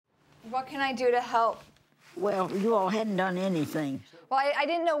What can I do to help? Well, you all hadn't done anything. Well, I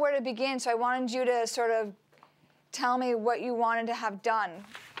didn't know where to begin, so I wanted you to sort of tell me what you wanted to have done.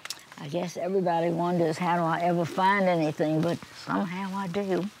 I guess everybody wonders, how do I ever find anything, but somehow I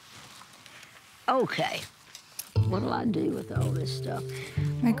do. Okay, what'll I do with all this stuff?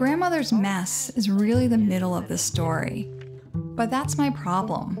 My grandmother's mess is really the middle of the story. But that's my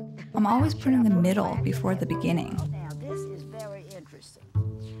problem. I'm always putting the middle before the beginning. Now, this is very interesting.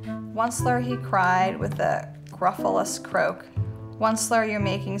 Once he cried with a gruffulous croak. Once you're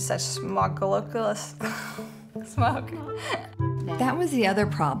making such smugglicious smoke. That was the other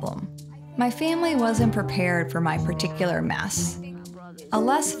problem. My family wasn't prepared for my particular mess. A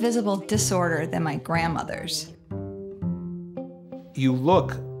less visible disorder than my grandmother's. You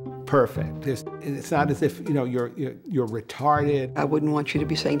look perfect. It's not as if, you know, you're retarded. I wouldn't want you to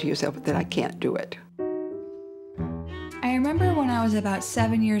be saying to yourself that I can't do it. I remember when I was about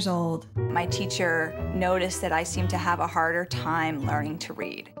 7 years old, My teacher noticed that I seemed to have a harder time learning to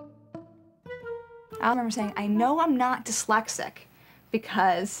read. I remember saying, I know I'm not dyslexic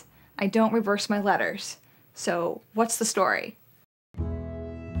because I don't reverse my letters. So what's the story?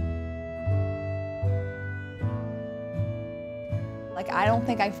 Like, I don't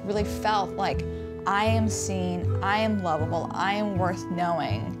think I've really felt like I am seen, I am lovable, I am worth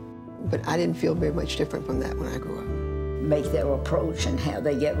knowing. But I didn't feel very much different from that when I grew up. Make their approach and how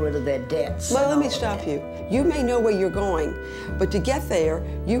they get rid of their debts. Well, let me stop you. You may know where you're going, but to get there,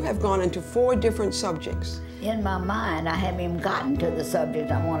 you have gone into 4 different subjects. In my mind, I haven't even gotten to the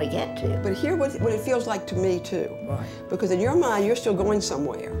subject I want to get to. But hear what it feels like to me, too. Right. Because in your mind, you're still going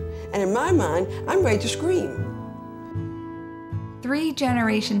somewhere. And in my mind, I'm ready to scream. 3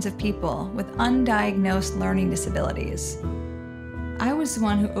 generations of people with undiagnosed learning disabilities. I was the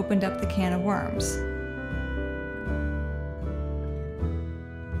one who opened up the can of worms.